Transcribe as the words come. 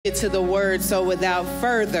To the word. So without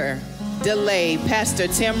further delay, Pastor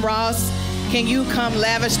Tim Ross, can you come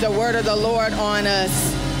lavish the word of the Lord on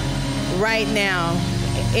us right now?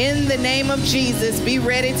 In the name of Jesus, be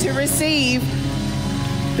ready to receive,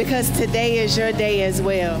 because today is your day as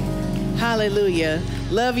well. Hallelujah.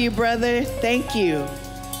 Love you, brother. Thank you.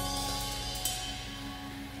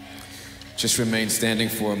 Just remain standing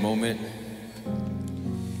for a moment.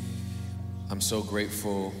 I'm so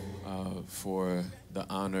grateful for the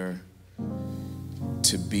honor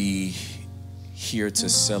to be here to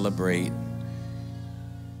celebrate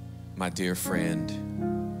my dear friend,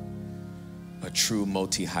 a true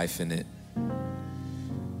multi-hyphenate.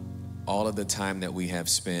 All of the time that we have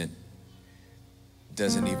spent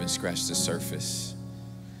doesn't even scratch the surface.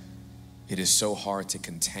 It is so hard to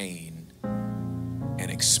contain and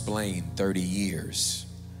explain 30 years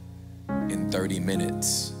in 30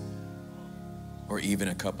 minutes or even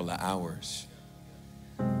a couple of hours.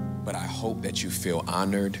 But I hope that you feel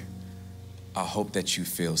honored. I hope that you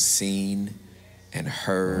feel seen and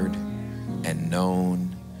heard and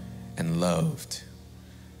known and loved,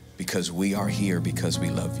 because we are here because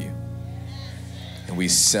we love you. And we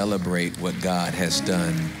celebrate what God has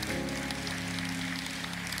done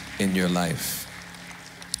in your life.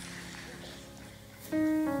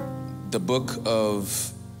 The book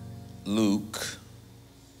of Luke,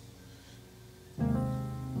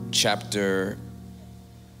 chapter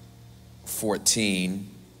 14,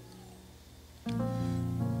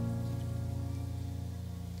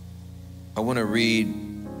 I want to read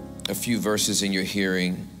a few verses in your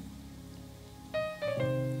hearing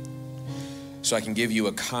so I can give you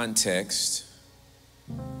a context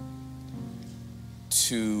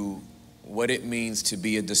to what it means to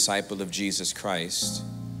be a disciple of Jesus Christ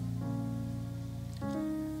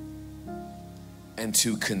and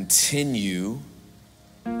to continue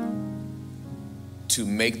to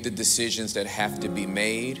make the decisions that have to be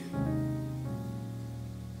made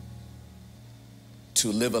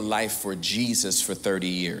to live a life for Jesus for 30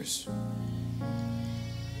 years,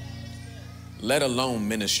 let alone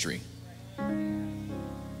ministry.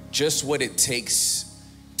 Just what it takes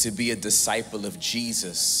to be a disciple of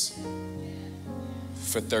Jesus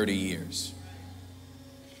for 30 years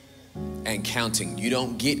and counting. You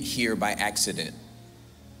don't get here by accident.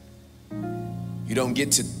 You don't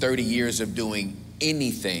get to 30 years of doing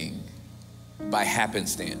anything by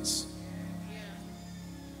happenstance.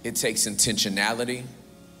 It takes intentionality,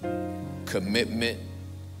 commitment,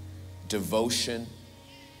 devotion,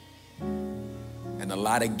 and a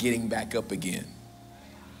lot of getting back up again.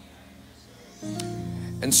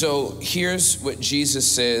 And so here's what Jesus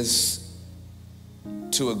says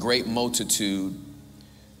to a great multitude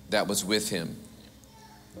that was with him.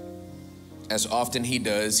 As often he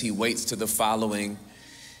does, he waits till the following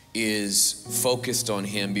is focused on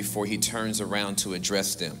him before he turns around to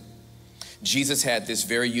address them. Jesus had this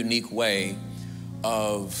very unique way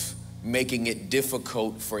of making it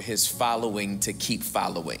difficult for his following to keep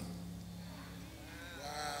following.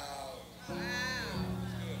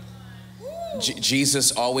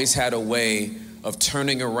 Jesus always had a way of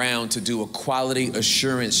turning around to do a quality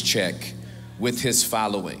assurance check with his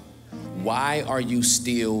following. Why are you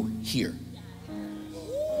still here?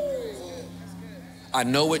 I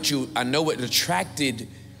know what attracted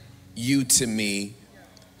you to me,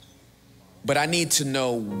 but I need to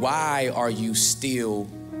know, why are you still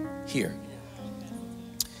here?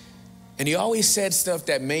 And he always said stuff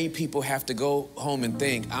that made people have to go home and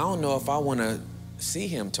think, I don't know if I want to see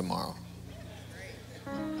him tomorrow.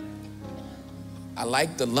 I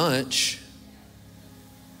like the lunch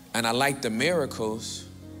and I like the miracles,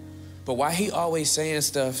 but why he always saying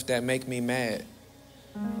stuff that make me mad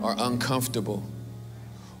or uncomfortable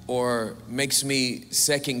or makes me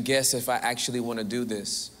second guess if I actually want to do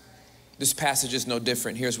this? This passage is no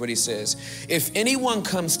different. Here's what he says. If anyone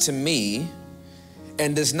comes to me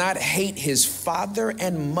and does not hate his father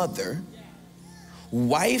and mother,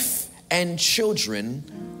 wife and children,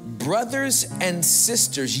 brothers and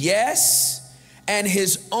sisters, yes, and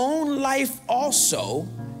his own life also,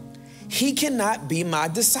 he cannot be my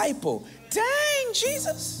disciple. Dang,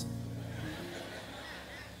 Jesus.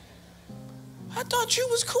 I thought you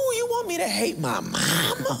was cool. You want me to hate my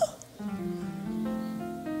mama?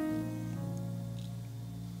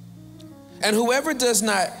 And whoever does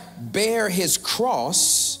not bear his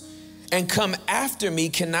cross and come after me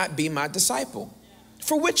cannot be my disciple.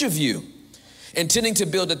 For which of you, intending to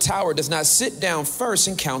build a tower, does not sit down first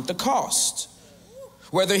and count the cost,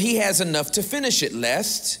 whether he has enough to finish it,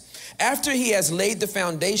 lest after he has laid the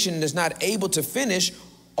foundation and is not able to finish,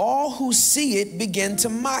 all who see it begin to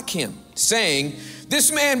mock him, saying,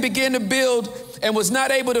 this man began to build and was not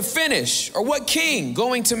able to finish. Or what king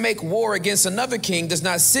going to make war against another king does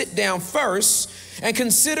not sit down first and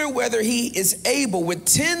consider whether he is able with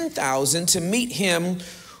 10,000 to meet him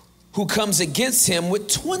who comes against him with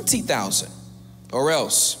 20,000? Or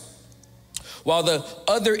else, while the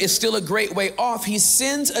other is still a great way off, he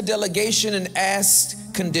sends a delegation and asks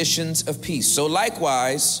conditions of peace. So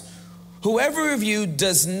likewise, whoever of you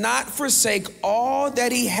does not forsake all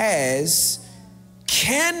that he has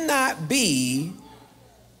cannot be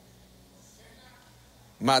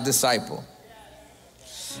my disciple.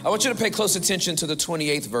 I want you to pay close attention to the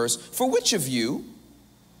 28th verse. For which of you,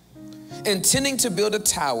 intending to build a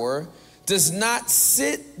tower, does not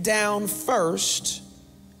sit down first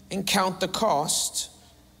and count the cost,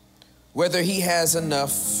 whether he has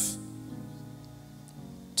enough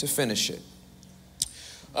to finish it?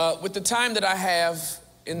 With the time that I have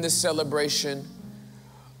in this celebration,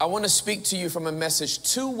 I want to speak to you from a message,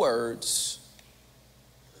 2 words: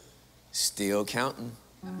 still counting.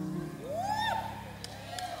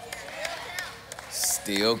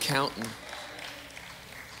 Still counting.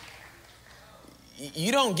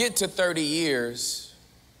 You don't get to 30 years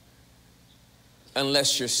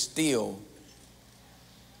unless you're still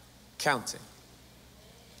counting.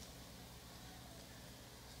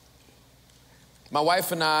 My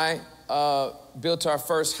wife and I built our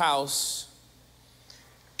first house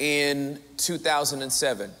in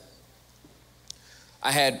 2007.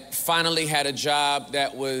 I had finally had a job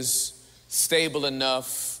that was stable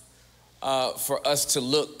enough for us to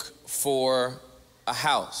look for a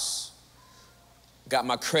house. Got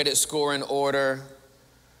my credit score in order,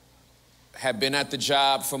 had been at the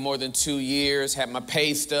job for more than 2 years, had my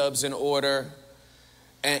pay stubs in order.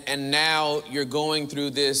 And now you're going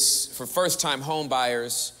through this, for first-time home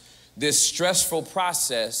buyers, this stressful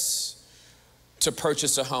process to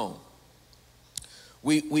purchase a home.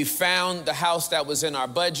 We found the house that was in our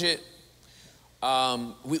budget.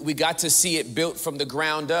 We got to see it built from the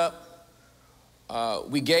ground up.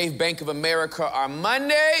 We gave Bank of America our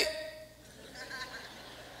Monday.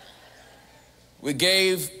 We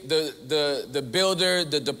gave the builder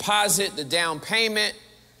the deposit, the down payment.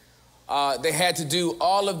 They had to do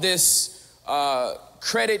all of this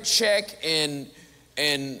credit check and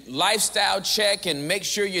lifestyle check and make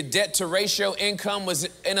sure your debt to ratio income was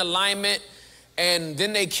in alignment. And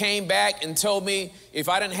then they came back and told me if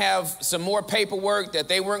I didn't have some more paperwork that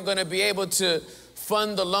they weren't going to be able to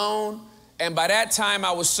fund the loan. And by that time,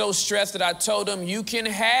 I was so stressed that I told them, you can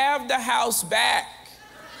have the house back.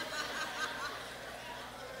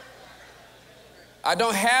 I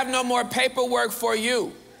don't have no more paperwork for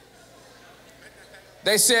you.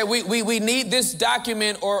 They said, we need this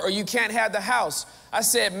document or you can't have the house. I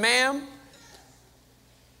said, ma'am,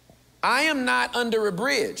 I am not under a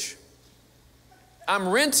bridge. I'm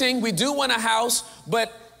renting. We do want a house,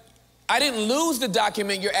 but I didn't lose the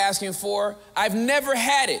document you're asking for. I've never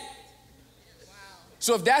had it.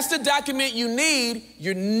 So if that's the document you need,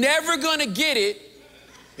 you're never going to get it.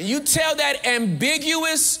 And you tell that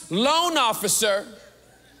ambiguous loan officer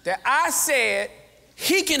that I said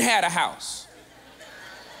he can have a house.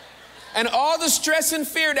 And all the stress and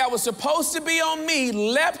fear that was supposed to be on me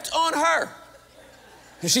leapt on her.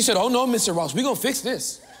 And she said, oh no, Mr. Ross, we're going to fix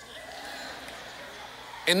this.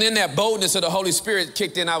 And then that boldness of the Holy Spirit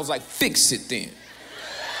kicked in. I was like, fix it then.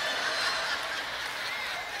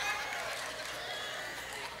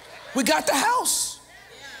 We got the house.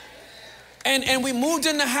 And we moved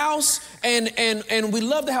in the house and we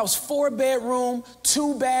love the house. 4-bedroom,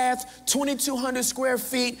 2-bath, 2,200 square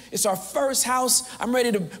feet. It's our first house. I'm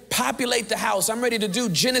ready to populate the house. I'm ready to do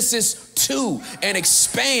Genesis 2 and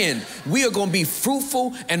expand. We are going to be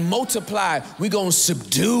fruitful and multiply. We're going to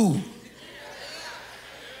subdue.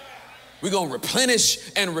 We're going to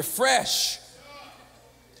replenish and refresh.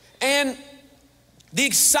 And the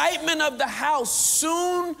excitement of the house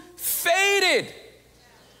soon faded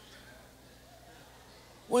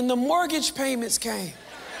when the mortgage payments came.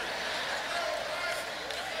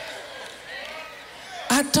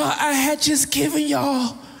 I thought I had just given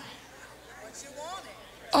y'all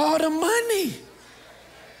all the money.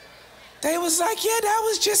 They was like, yeah, that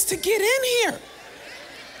was just to get in here.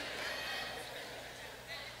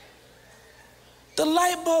 The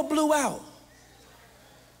light bulb blew out.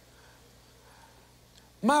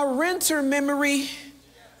 My renter memory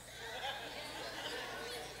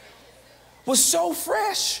was so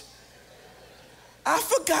fresh, I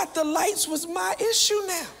forgot the lights was my issue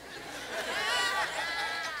now.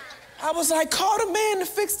 I was like, call the man to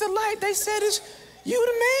fix the light. They said, it's you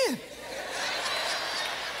the man.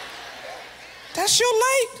 That's your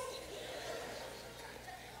light.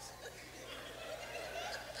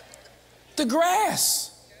 The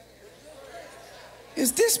grass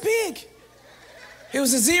is this big. It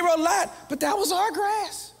was a 0 lot, but that was our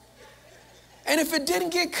grass. And if it didn't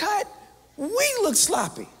get cut, we looked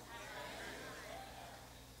sloppy.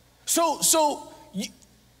 So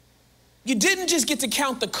you didn't just get to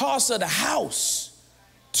count the cost of the house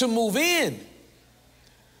to move in.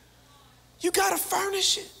 You got to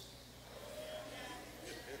furnish it.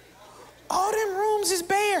 All them rooms is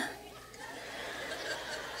bare.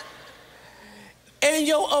 And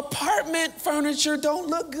your apartment furniture don't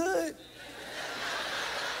look good.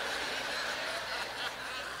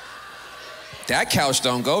 That couch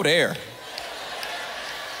don't go there.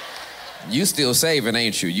 You still saving,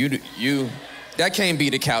 ain't you? You. That can't be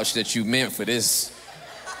the couch that you meant for this.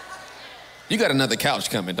 You got another couch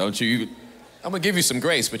coming, don't you? I'm gonna give you some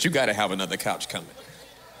grace, but you gotta have another couch coming.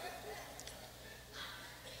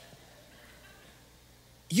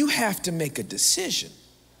 You have to make a decision.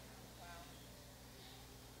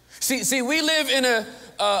 See, we live in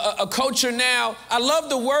a culture now. I love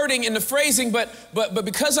the wording and the phrasing, but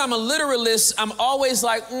because I'm a literalist, I'm always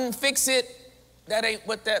like, fix it. That ain't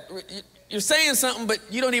what that. You're saying something, but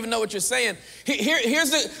you don't even know what you're saying.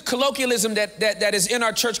 Here's the colloquialism that is in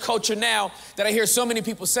our church culture now that I hear so many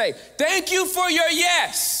people say. Thank you for your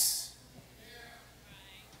yes.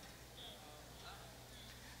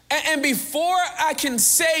 And before I can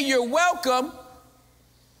say you're welcome,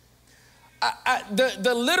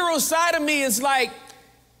 the literal side of me is like,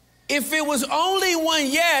 if it was only one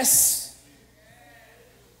yes,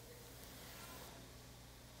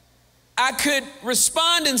 I could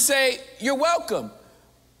respond and say, you're welcome.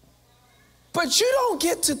 But you don't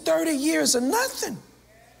get to 30 years of nothing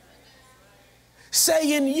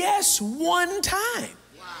saying yes one time.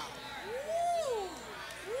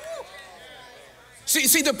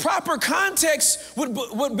 See, the proper context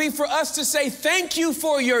would be for us to say, thank you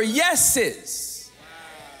for your yeses.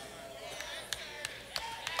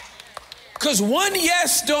 Because one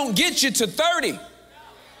yes don't get you to 30.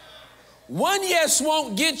 One yes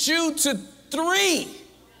won't get you to 3.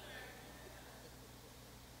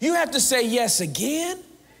 You have to say yes again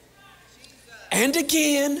and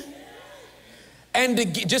again and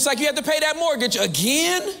again. Just like you have to pay that mortgage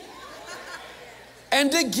again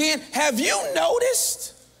and again. Have you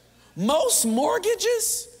noticed most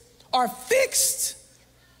mortgages are fixed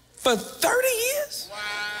for 30 years? Wow.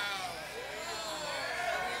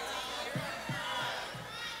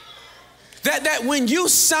 That when you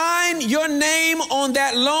sign your name on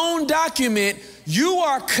that loan document, you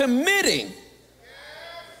are committing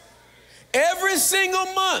every single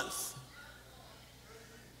month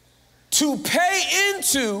to pay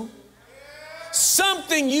into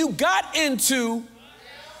something you got into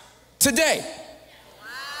today.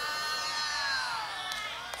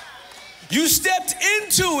 You stepped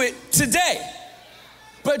into it today,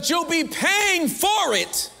 but you'll be paying for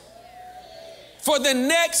it for the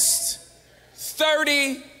next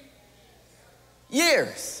 30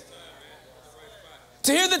 years.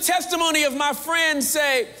 To hear the testimony of my friend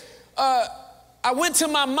say, I went to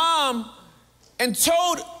my mom and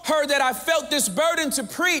told her that I felt this burden to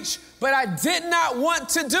preach, but I did not want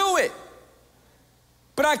to do it.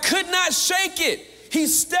 But I could not shake it. He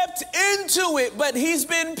stepped into it, but he's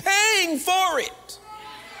been paying for it.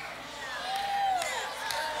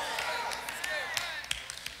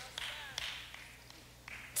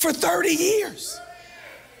 For 30 years.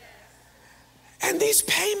 And these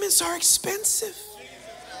payments are expensive.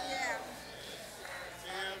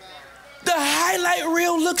 The highlight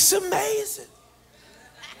reel looks amazing.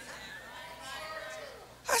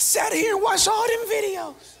 I sat here and watched all them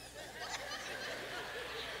videos.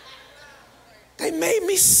 They made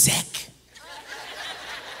me sick.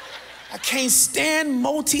 I can't stand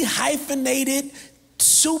multi-hyphenated,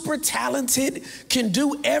 super talented, can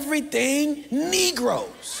do everything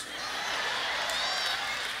Negroes.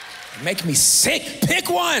 Make me sick. Pick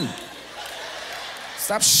one.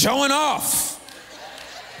 Stop showing off.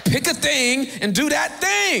 Pick a thing and do that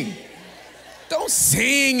thing. Don't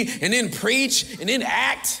sing and then preach and then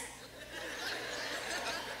act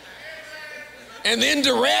and then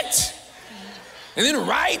direct and then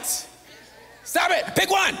write. Stop it. Pick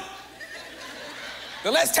one.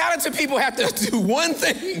 The less talented people have to do one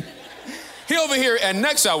thing. He over here, and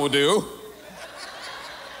next I will do.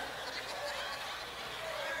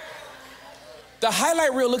 The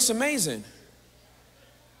highlight reel looks amazing.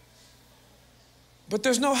 But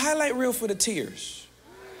there's no highlight reel for the tears.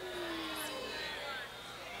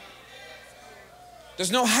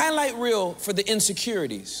 There's no highlight reel for the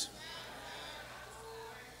insecurities.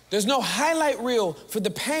 There's no highlight reel for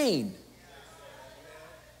the pain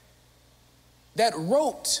that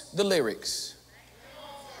wrote the lyrics.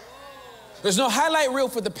 There's no highlight reel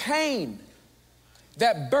for the pain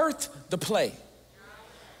that birthed the play.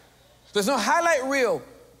 There's no highlight reel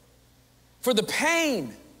for the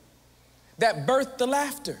pain that birthed the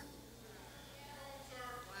laughter.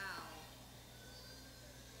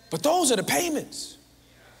 But those are the payments.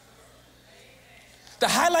 The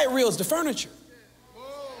highlight reel is the furniture.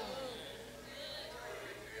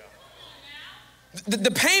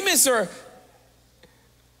 The payments are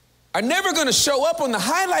never going to show up on the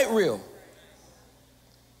highlight reel.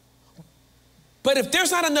 But if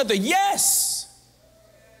there's not another yes,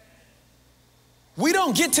 we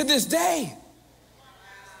don't get to this day.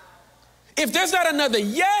 If there's not another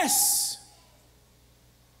yes,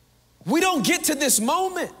 we don't get to this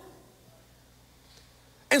moment.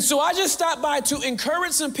 And so I just stopped by to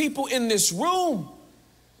encourage some people in this room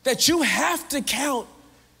that you have to count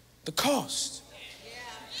the cost.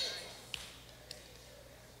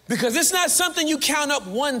 Because it's not something you count up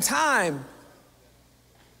one time.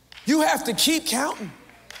 You have to keep counting.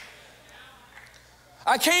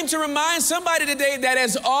 I came to remind somebody today that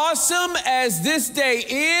as awesome as this day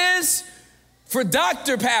is for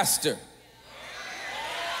Dr. Pastor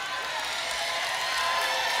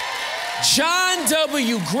John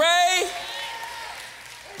W. Gray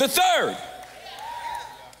III,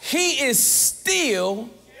 he is still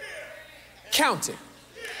counting.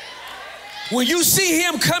 When you see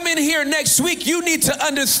him come in here next week, you need to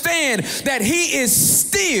understand that he is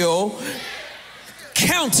still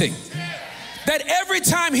counting. That every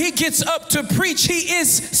time he gets up to preach, he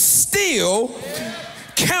is still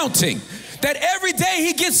counting. That every day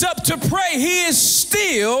he gets up to pray, he is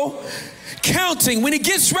still counting. When he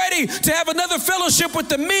gets ready to have another fellowship with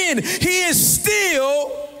the men, he is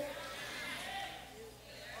still .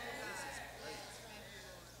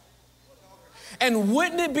 And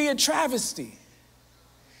wouldn't it be a travesty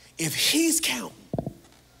if he's counting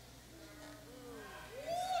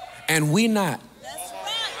and we not?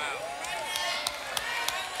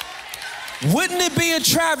 Wouldn't it be a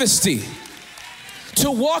travesty to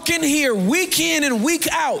walk in here week in and week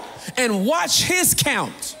out and watch his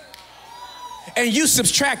count and you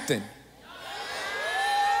subtracting?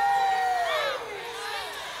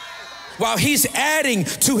 While he's adding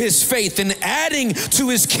to his faith and adding to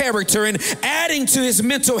his character and adding to his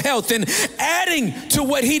mental health and adding to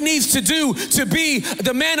what he needs to do to be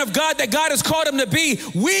the man of God that God has called him to be,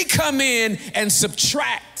 we come in and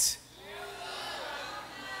subtract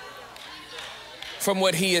from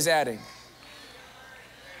what he is adding.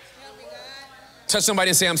 Touch somebody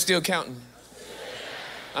and say, I'm still counting.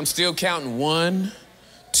 I'm still counting. 1,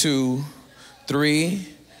 2, 3,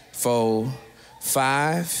 4,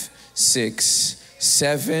 5, 6,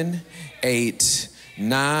 7, 8,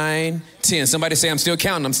 9, 10. Somebody say, I'm still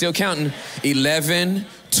counting. I'm still counting. 11,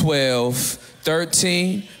 12,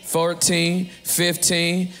 13, 14,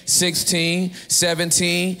 15, 16,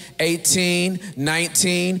 17, 18,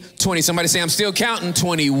 19, 20. Somebody say, I'm still counting.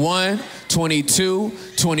 21, 22,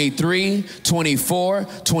 23, 24,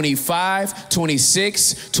 25,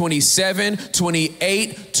 26, 27,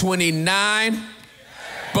 28, 29.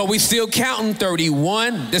 But we still counting.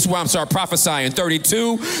 31. This is where I'm start prophesying.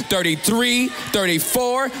 32, 33,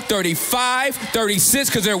 34, 35, 36,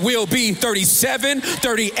 because there will be 37,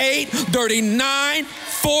 38, 39,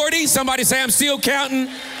 40. Somebody say, I'm still counting.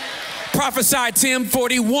 Prophesy, Tim.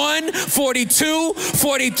 41, 42,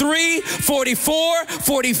 43, 44,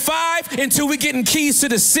 45, until we getting keys to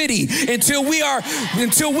the city, until we are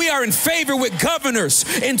in favor with governors,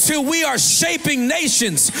 until we are shaping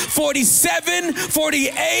nations. 47,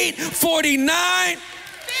 48, 49.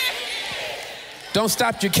 Don't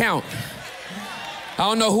stop your count. I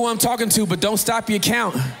don't know who I'm talking to, but don't stop your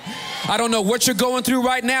count. I don't know what you're going through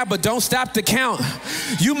right now, but don't stop the count.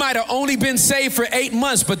 You might have only been saved for 8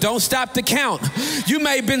 months, but don't stop the count. You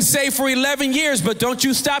may have been saved for 11 years, but don't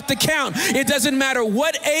you stop the count. It doesn't matter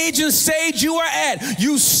what age and stage you are at,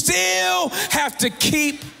 you still have to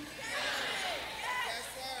keep.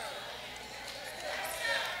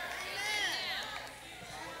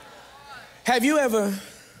 Have you ever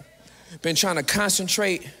been trying to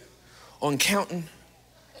concentrate on counting?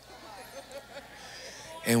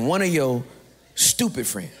 And one of your stupid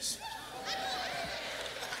friends,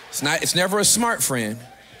 it's never a smart friend,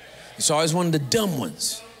 it's always one of the dumb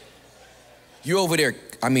ones. You're over there,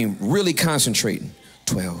 really concentrating.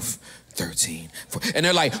 12, 13, 14, and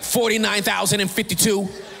they're like 49,052,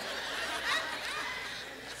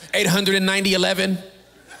 890, 11.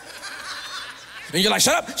 And you're like,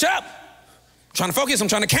 shut up. I'm trying to focus, I'm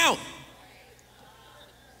trying to count.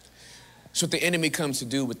 That's what the enemy comes to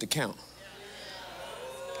do with the count.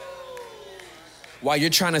 While you're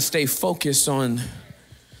trying to stay focused on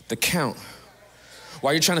the count,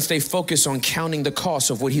 while you're trying to stay focused on counting the cost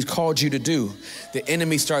of what he's called you to do, the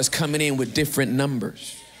enemy starts coming in with different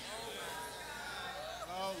numbers.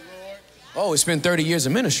 Oh, it's been 30 years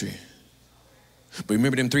of ministry. But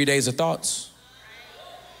remember them 3 days of thoughts?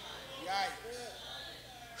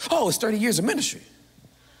 Oh, it's 30 years of ministry.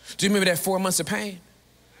 Do you remember that 4 months of pain?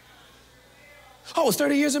 Oh, it's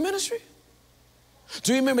 30 years of ministry.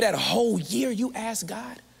 Do you remember that whole year you asked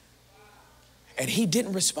God and he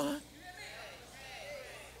didn't respond?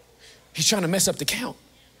 He's trying to mess up the count.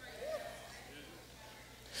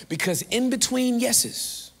 Because in between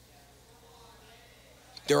yeses,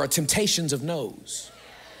 there are temptations of no's.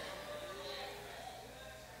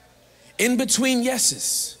 In between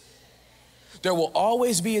yeses, there will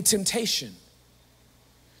always be a temptation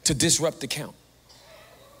to disrupt the count.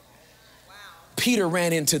 Peter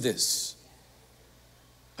ran into this.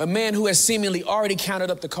 A man who has seemingly already counted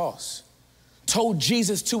up the cost, told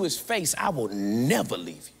Jesus to his face, I will never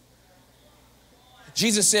leave you.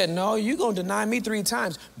 Jesus said, no, you're going to deny me 3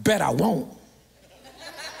 times. Bet I won't.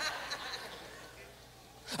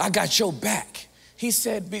 I got your back. He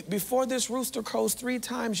said, before this rooster crows 3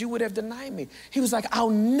 times, you would have denied me. He was like, I'll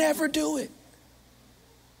never do it.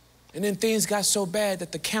 And then things got so bad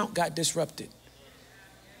that the count got disrupted.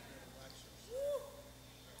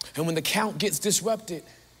 And when the count gets disrupted,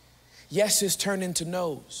 yeses turn into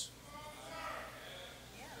no's.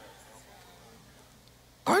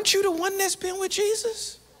 Aren't you the one that's been with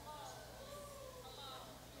Jesus?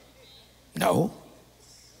 No.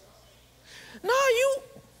 No,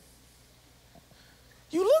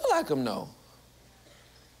 you look like him, no.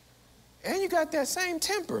 And you got that same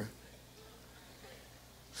temper.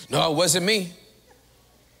 No, it wasn't me.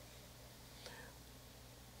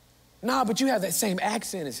 No, but you have that same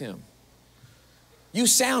accent as him. You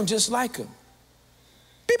sound just like him.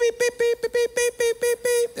 Beep, beep, beep, beep, beep, beep, beep, beep, beep,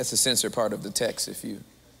 beep. That's the censored part of the text if you.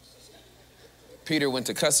 Peter went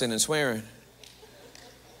to cussing and swearing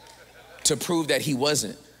to prove that he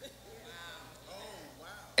wasn't.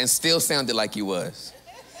 And still sounded like he was.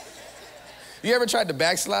 You ever tried to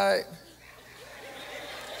backslide?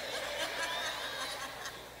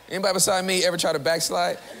 Anybody beside me ever try to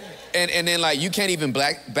backslide? And then like you can't even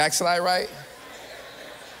backslide right?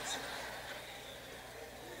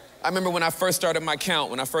 I remember when I first started my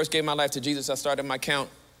count, when I first gave my life to Jesus, I started my count.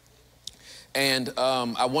 And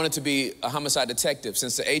I wanted to be a homicide detective.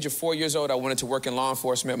 Since the age of 4 years old, I wanted to work in law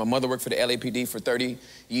enforcement. My mother worked for the LAPD for 30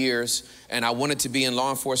 years. And I wanted to be in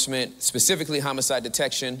law enforcement, specifically homicide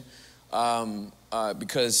detection,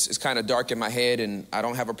 because it's kind of dark in my head and I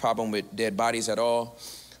don't have a problem with dead bodies at all.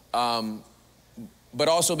 But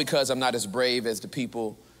also because I'm not as brave as the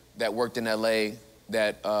people that worked in LA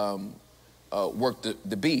that worked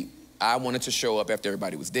the beat. I wanted to show up after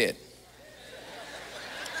everybody was dead.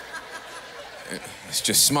 It's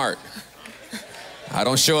just smart. I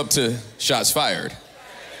don't show up to shots fired.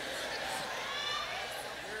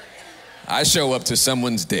 I show up to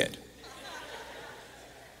someone's dead.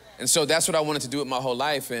 And so that's what I wanted to do with my whole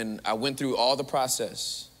life, and I went through all the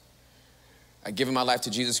process. I given my life to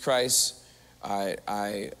Jesus Christ.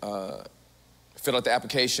 I filled out the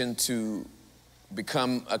application to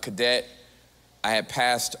become a cadet. I had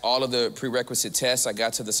passed all of the prerequisite tests. I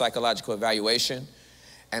got to the psychological evaluation.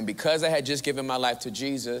 And because I had just given my life to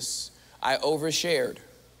Jesus, I overshared.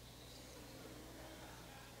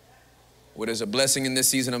 What is a blessing in this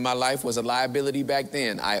season of my life was a liability back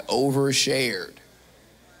then. I overshared.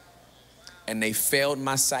 And they failed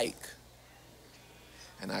my psych.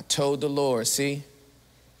 And I told the Lord, see,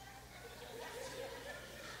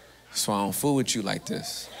 that's why I don't fool with you like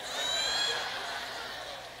this.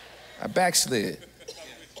 I backslid.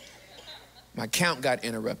 My count got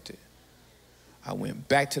interrupted. I went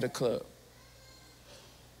back to the club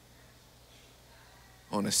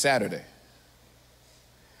on a Saturday.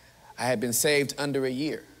 I had been saved under a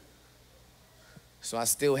year, so I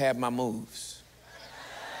still had my moves.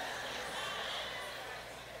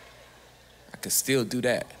 I could still do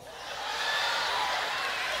that.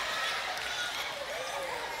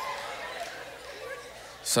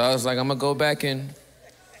 So I was like, I'm gonna go back in.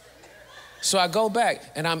 So I go back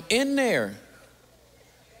and I'm in there.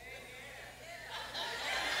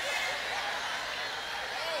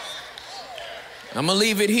 I'm gonna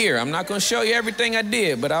leave it here. I'm not gonna show you everything I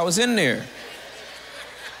did, but I was in there.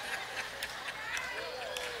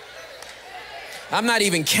 I'm not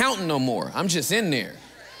even counting no more. I'm just in there.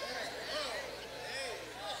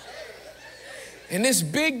 And this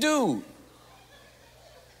big dude,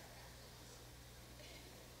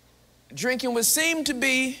 drinking what seemed to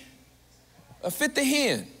be a fit the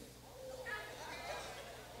hen,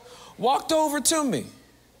 walked over to me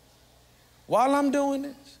while I'm doing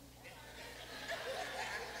this.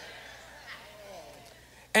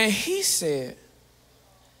 And he said,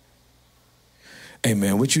 "Hey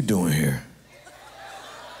man, what you doing here?"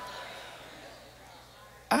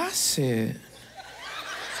 I said,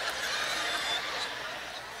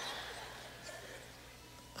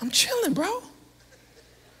 "I'm chilling, bro."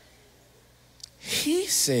 He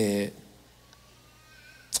said,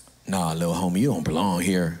 "Nah, little homie, you don't belong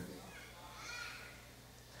here."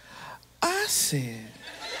 I said,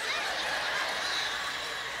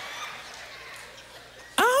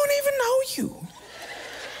 "I don't even know you."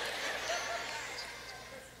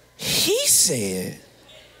 He said,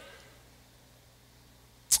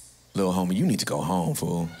 "Little homie, you need to go home,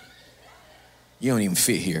 fool. You don't even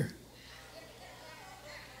fit here."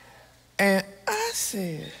 And I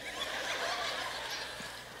said,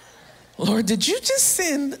 "Lord, did you just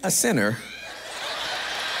send a sinner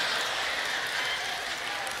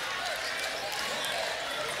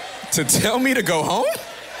to tell me to go home?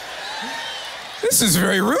 This is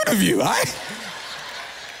very rude of you. I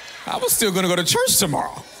was still gonna go to church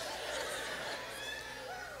tomorrow."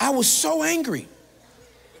 I was so angry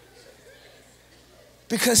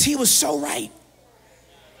because he was so right.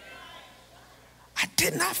 I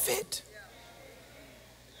did not fit.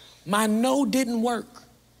 My no didn't work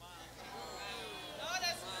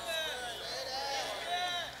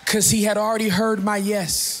because he had already heard my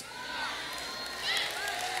yes.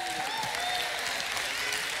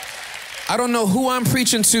 I don't know who I'm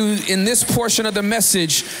preaching to in this portion of the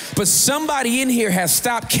message, but somebody in here has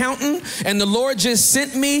stopped counting, and the Lord just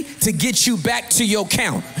sent me to get you back to your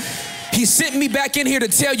count. He sent me back in here to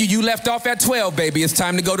tell you, you left off at 12, baby. It's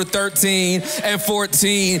time to go to 13 and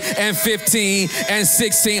 14 and 15 and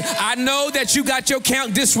 16. I know that you got your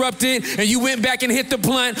count disrupted and you went back and hit the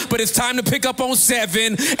blunt, but it's time to pick up on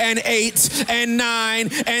 7 and 8 and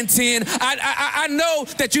 9 and 10. I know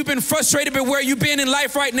that you've been frustrated with where you've been in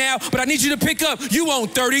life right now, but I need you to pick up. You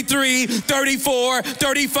want 33, 34,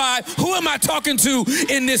 35. Who am I talking to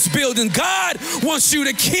in this building? God wants you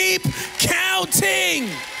to keep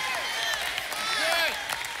counting.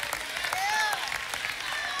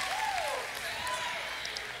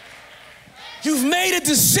 You've made a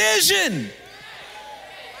decision.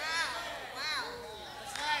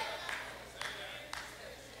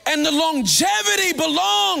 And the longevity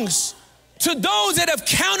belongs to those that have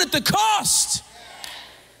counted the cost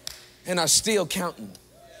and are still counting.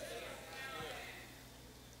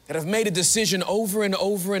 That have made a decision over and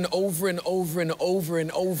over and over and over and over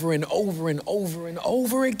and over and over and over and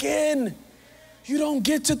over again. You don't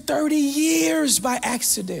get to 30 years by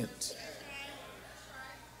accident.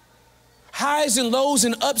 Highs and lows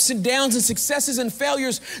and ups and downs and successes and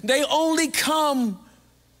failures, they only come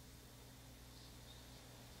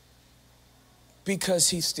because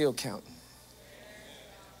he's still counting.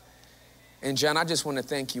 And John, I just want to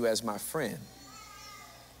thank you as my friend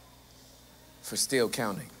for still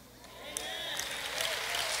counting.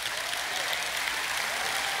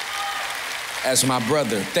 As my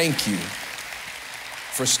brother, thank you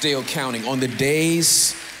for still counting. On the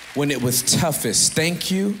days when it was toughest, thank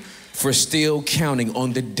you for still counting.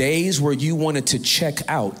 On the days where you wanted to check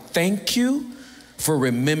out, thank you for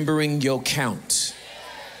remembering your count.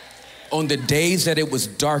 On the days that it was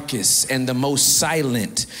darkest and the most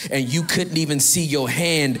silent and you couldn't even see your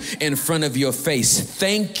hand in front of your face,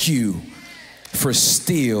 thank you for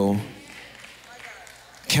still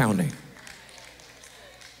counting.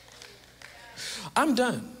 I'm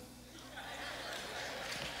done.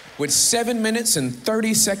 With 7 minutes and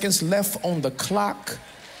 30 seconds left on the clock,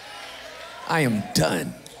 I am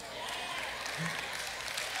done.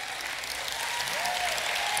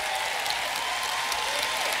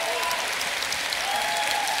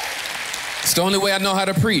 It's the only way I know how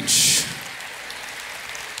to preach.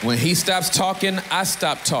 When he stops talking, I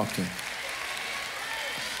stop talking.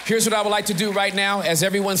 Here's what I would like to do right now as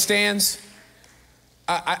everyone stands.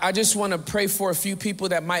 I just want to pray for a few people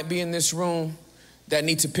that might be in this room that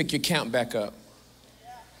need to pick your count back up.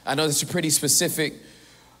 I know that's pretty specific,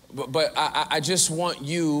 but I just want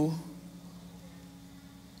you,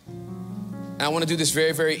 and I want to do this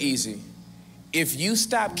very, very easy. If you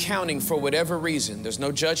stop counting for whatever reason, there's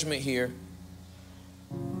no judgment here,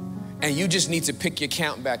 and you just need to pick your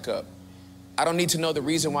count back up. I don't need to know the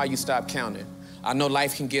reason why you stopped counting. I know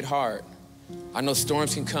life can get hard. I know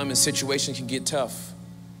storms can come and situations can get tough.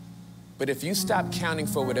 But if you stop counting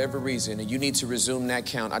for whatever reason and you need to resume that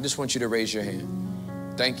count, I just want you to raise your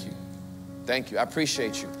hand. Thank you. Thank you. I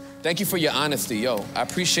appreciate you. Thank you for your honesty, yo. I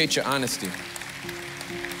appreciate your honesty.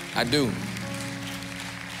 I do.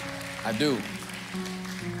 I do.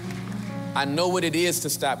 I know what it is to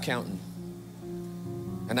stop counting.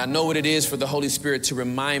 And I know what it is for the Holy Spirit to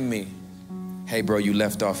remind me, hey, bro, you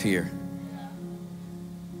left off here.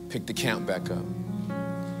 Pick the count back up.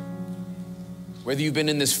 Whether you've been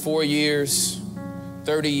in this 4 years,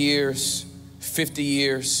 30 years, 50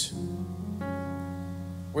 years,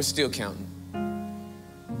 we're still counting.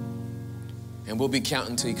 And we'll be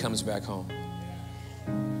counting until he comes back home.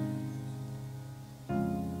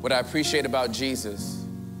 What I appreciate about Jesus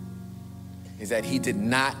is that he did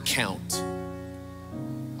not count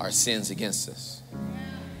our sins against us.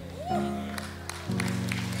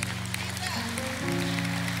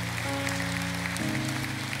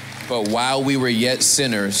 But while we were yet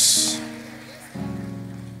sinners,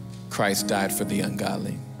 Christ died for the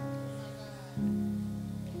ungodly.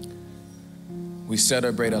 We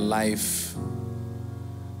celebrate a life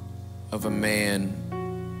of a man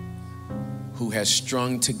who has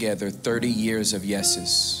strung together 30 years of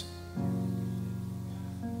yeses.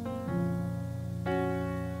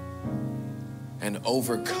 And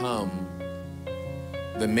overcome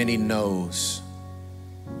the many no's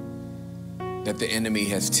that the enemy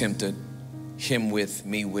has tempted him with,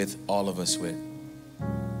 me with, all of us with.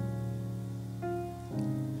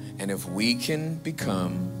 And if we can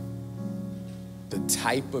become the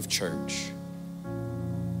type of church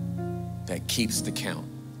that keeps the count,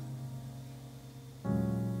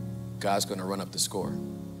 God's gonna run up the score.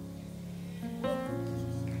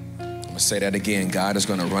 I'm gonna say that again. God is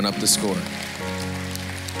gonna run up the score.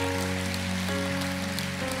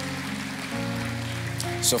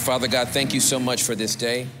 So Father God, thank you so much for this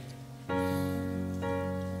day.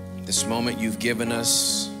 This moment you've given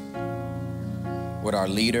us with our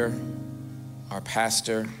leader, our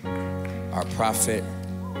pastor, our prophet,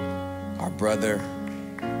 our brother,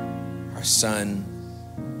 our son,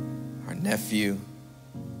 our nephew,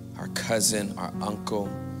 our cousin, our uncle,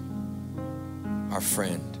 our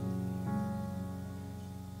friend.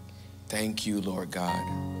 Thank you, Lord God,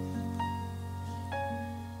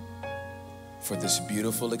 for this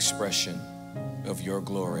beautiful expression of your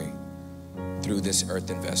glory through this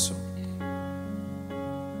earthen vessel.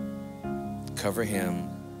 Cover him,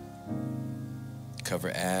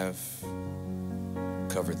 cover Av,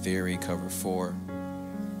 cover Theory, cover Four,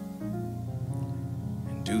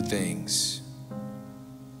 and do things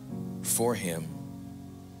for him,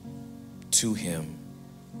 to him,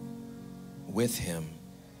 with him,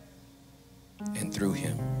 and through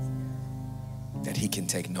him, that he can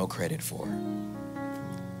take no credit for,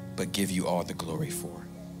 but give you all the glory for.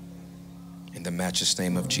 In the matchless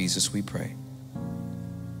name of Jesus we pray.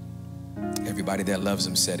 Everybody that loves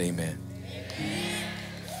him said amen.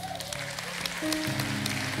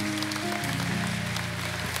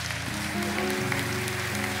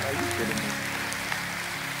 Are you kidding me?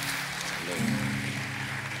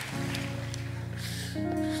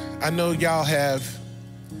 I know y'all have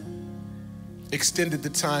extended the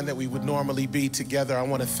time that we would normally be together. I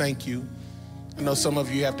want to thank you. I know some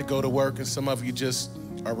of you have to go to work and some of you just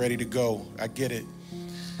are ready to go. I get it.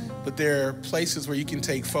 But there are places where you can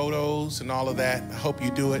take photos and all of that. I hope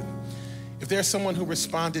you do it. If there's someone who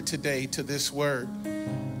responded today to this word,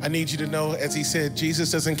 I need you to know, as he said,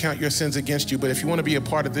 Jesus doesn't count your sins against you. But if you want to be a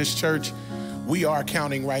part of this church, we are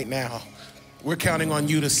counting right now. We're counting on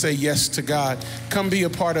you to say yes to God. Come be a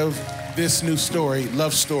part of this new story,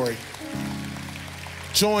 love story.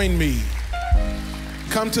 Join me.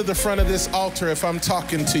 Come to the front of this altar if I'm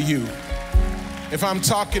talking to you. If I'm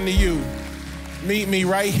talking to you, meet me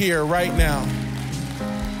right here, right now.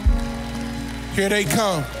 Here they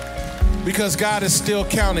come, because God is still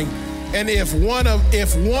counting. And if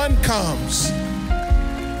one comes,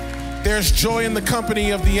 there's joy in the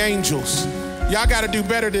company of the angels. Y'all got to do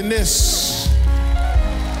better than this.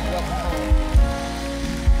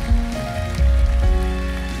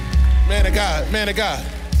 Man of God, man of God.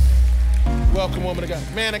 Welcome, woman of God.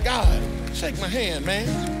 Man of God, shake my hand,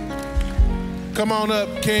 man. Come on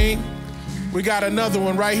up, King. We got another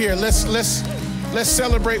one right here. Let's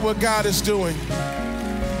celebrate what God is doing.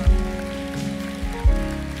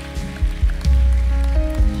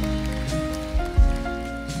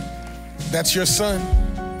 That's your son?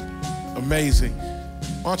 Amazing.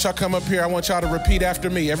 Why don't y'all come up here? I want y'all to repeat after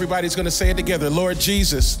me. Everybody's gonna say it together. Lord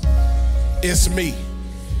Jesus, it's me.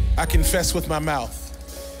 I confess with my mouth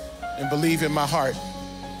and believe in my heart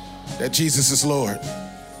that Jesus is Lord.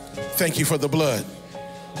 Thank you for the blood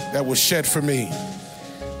that was shed for me.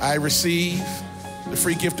 I receive the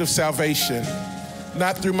free gift of salvation,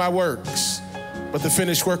 not through my works, but the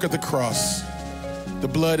finished work of the cross. The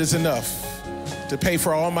blood is enough to pay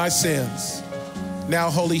for all my sins. Now,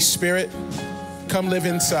 Holy Spirit, come live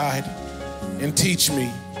inside and teach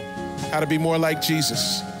me how to be more like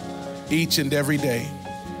Jesus each and every day.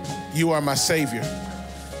 You are my Savior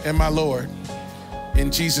and my Lord. In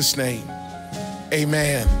Jesus' name,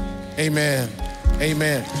 amen, amen,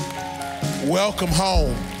 amen. Welcome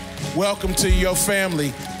home. Welcome to your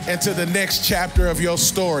family and to the next chapter of your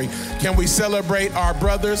story. Can we celebrate our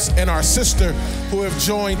brothers and our sister who have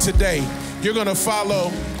joined today? You're gonna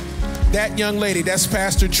follow that young lady. That's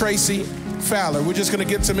Pastor Tracy Fowler. We're just gonna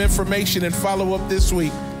get some information and follow up this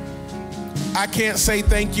week. I can't say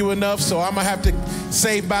thank you enough, so I'm gonna have to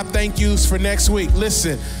save my thank yous for next week.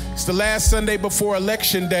 Listen, it's the last Sunday before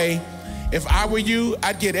Election Day. If I were you,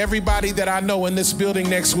 I'd get everybody that I know in this building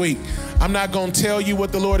next week. I'm not gonna tell you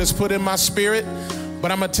what the Lord has put in my spirit,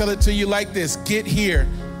 but I'm gonna tell it to you like this. Get here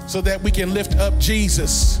so that we can lift up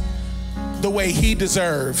Jesus the way he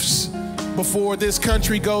deserves. Before this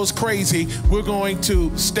country goes crazy, we're going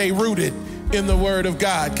to stay rooted in the Word of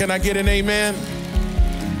God. Can I get an amen?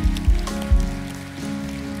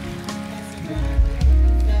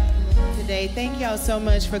 Today, thank y'all so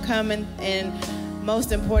much for coming, and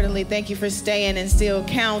most importantly, thank you for staying and still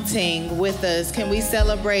counting with us. Can we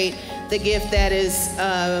celebrate the gift that is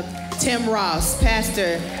Tim Ross,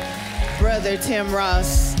 Pastor, Brother Tim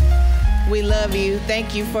Ross? We love you.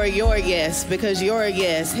 Thank you for your yes, because your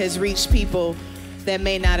yes has reached people that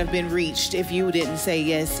may not have been reached if you didn't say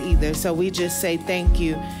yes either. So we just say thank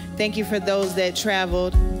you. Thank you for those that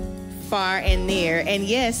traveled far and near. And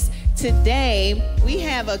yes, today we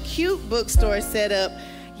have a cute bookstore set up.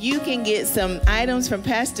 You can get some items from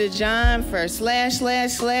Pastor John for slashed.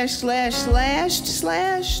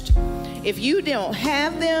 If you don't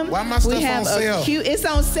have them, why my stuff we have on sale? It's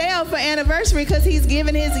on sale for anniversary because he's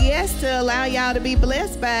giving his yes to allow y'all to be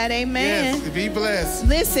blessed by it. Amen. Yes, be blessed.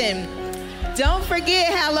 Listen, don't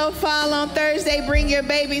forget Hello Fall on Thursday. Bring your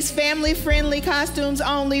babies family-friendly costumes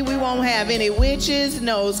only. We won't have any witches,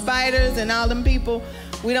 no spiders, and all them people.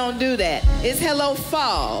 We don't do that. It's Hello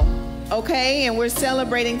Fall. Okay, and we're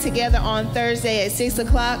celebrating together on Thursday at 6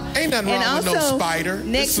 o'clock. Ain't nothing wrong with no spider.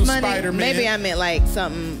 Next Monday, maybe I meant like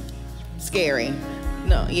something scary.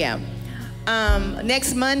 No, yeah.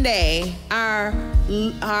 Next Monday, our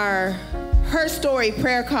Her Story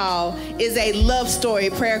prayer call is a love story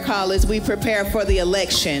prayer call as we prepare for the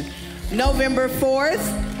election. November 4th,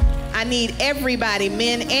 I need everybody,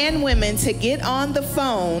 men and women, to get on the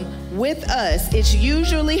phone with us. It's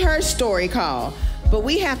usually Her Story call, but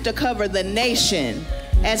we have to cover the nation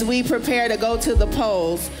as we prepare to go to the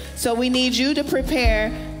polls. So we need you to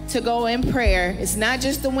prepare to go in prayer. It's not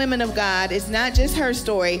just the women of God. It's not just Her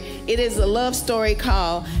Story. It is a love story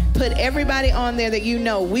call. Put everybody on there that you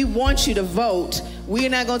know. We want you to vote. We're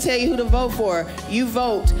not going to tell you who to vote for. You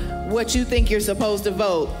vote what you think you're supposed to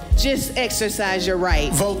vote. Just exercise your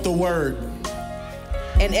right. Vote the word.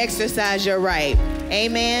 And exercise your right.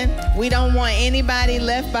 Amen. We don't want anybody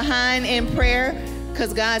left behind in prayer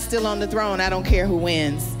because God's still on the throne. I don't care who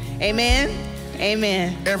wins. Amen.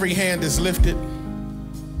 Amen. Every hand is lifted.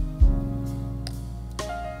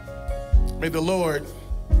 May the Lord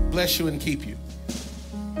bless you and keep you.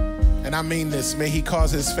 And I mean this. May he cause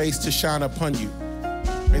his face to shine upon you.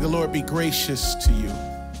 May the Lord be gracious to you,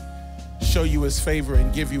 show you his favor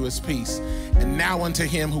and give you his peace. And now unto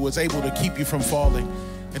him who is able to keep you from falling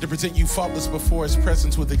and to present you faultless before his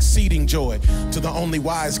presence with exceeding joy, to the only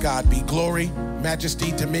wise God be glory,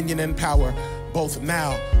 majesty, dominion, and power, both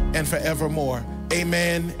now and forevermore.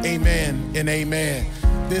 Amen, amen, and amen.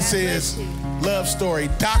 This is Love Story.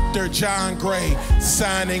 Dr. John Gray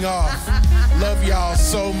signing off. Love y'all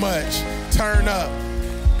so much. Turn up.